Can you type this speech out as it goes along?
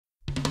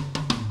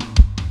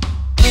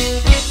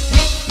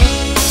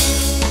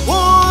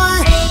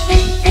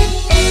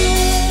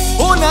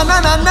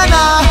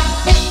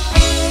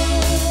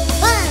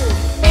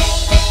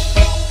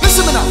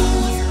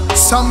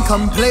some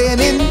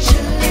complaining.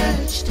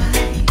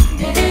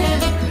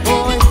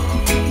 Boy,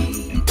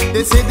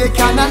 they say they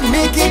cannot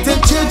make it to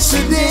church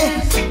today,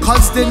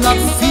 cause they're not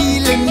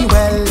feeling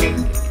well.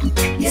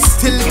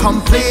 Still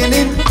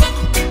complaining.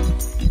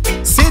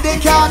 Say they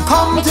can't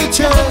come to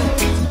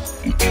church,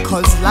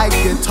 cause like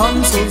their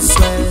tongues will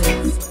swell.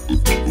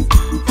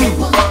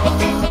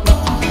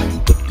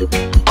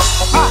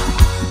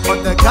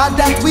 But the God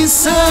that we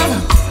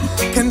serve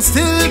can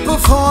still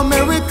perform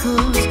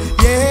miracles,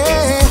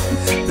 yeah.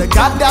 The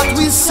God that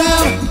we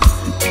serve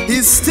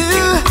is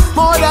still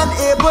more than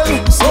able.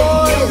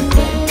 Boy,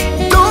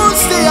 don't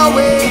stay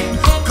away,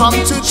 come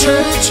to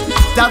church,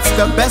 that's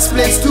the best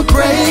place to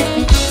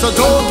pray. So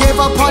don't give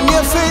up on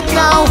your faith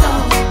now.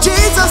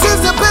 Jesus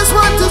is the best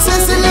one to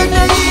say, still in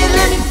the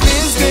healing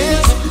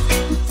business.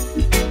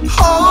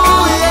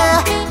 Oh yeah,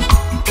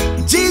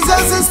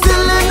 Jesus is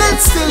still in it,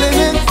 still in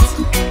it.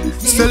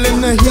 Still in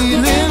the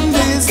healing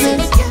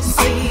business.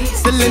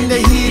 Still in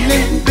the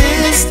healing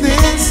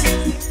business.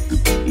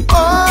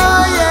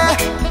 Oh yeah,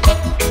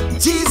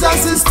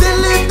 Jesus is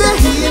still in the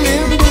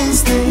healing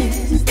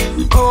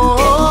business.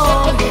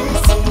 Oh,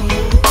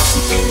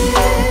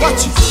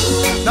 watch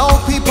it. Now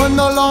people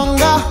no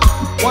longer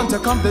want to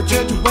come to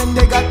church when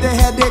they got the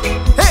headache.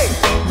 Hey,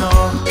 no,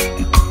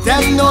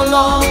 them no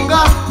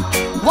longer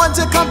want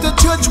to come to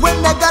church when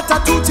they got a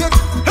toothache.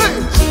 Hey,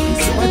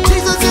 but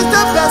Jesus is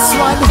the best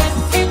one.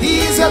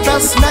 He's the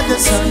best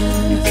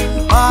medicine.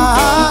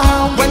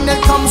 When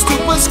it comes to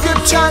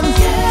prescription,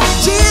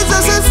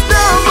 Jesus is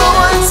number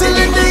one, still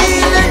in the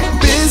healing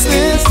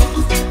business.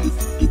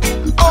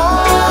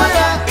 Oh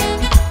yeah,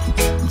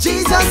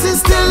 Jesus is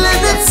still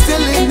in it,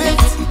 still in it.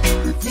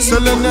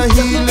 Still in the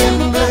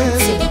healing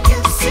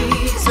business.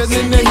 Still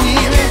in the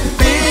healing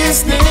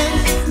business.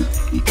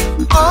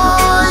 Oh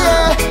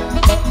yeah,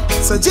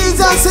 so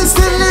Jesus is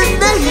still in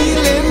the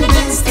healing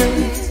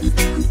business.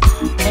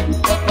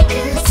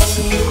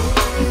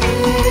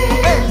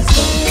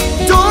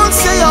 Don't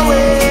stay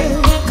away,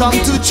 come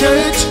to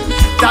church,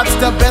 that's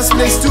the best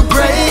place to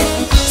pray.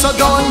 So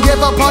don't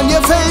give up on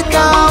your faith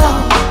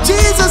now.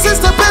 Jesus is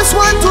the best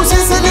one to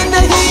say, still in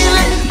the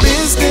healing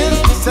business.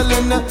 Still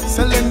in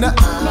the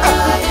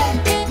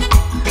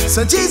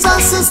so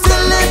Jesus is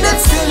still in it,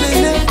 still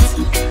in it.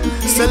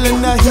 Still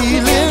in the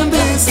healing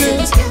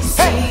business.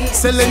 Hey,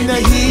 still in the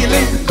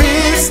healing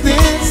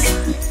business.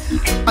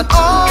 And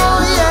oh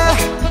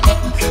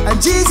yeah,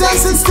 and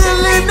Jesus is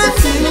still in the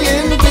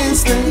healing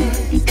business.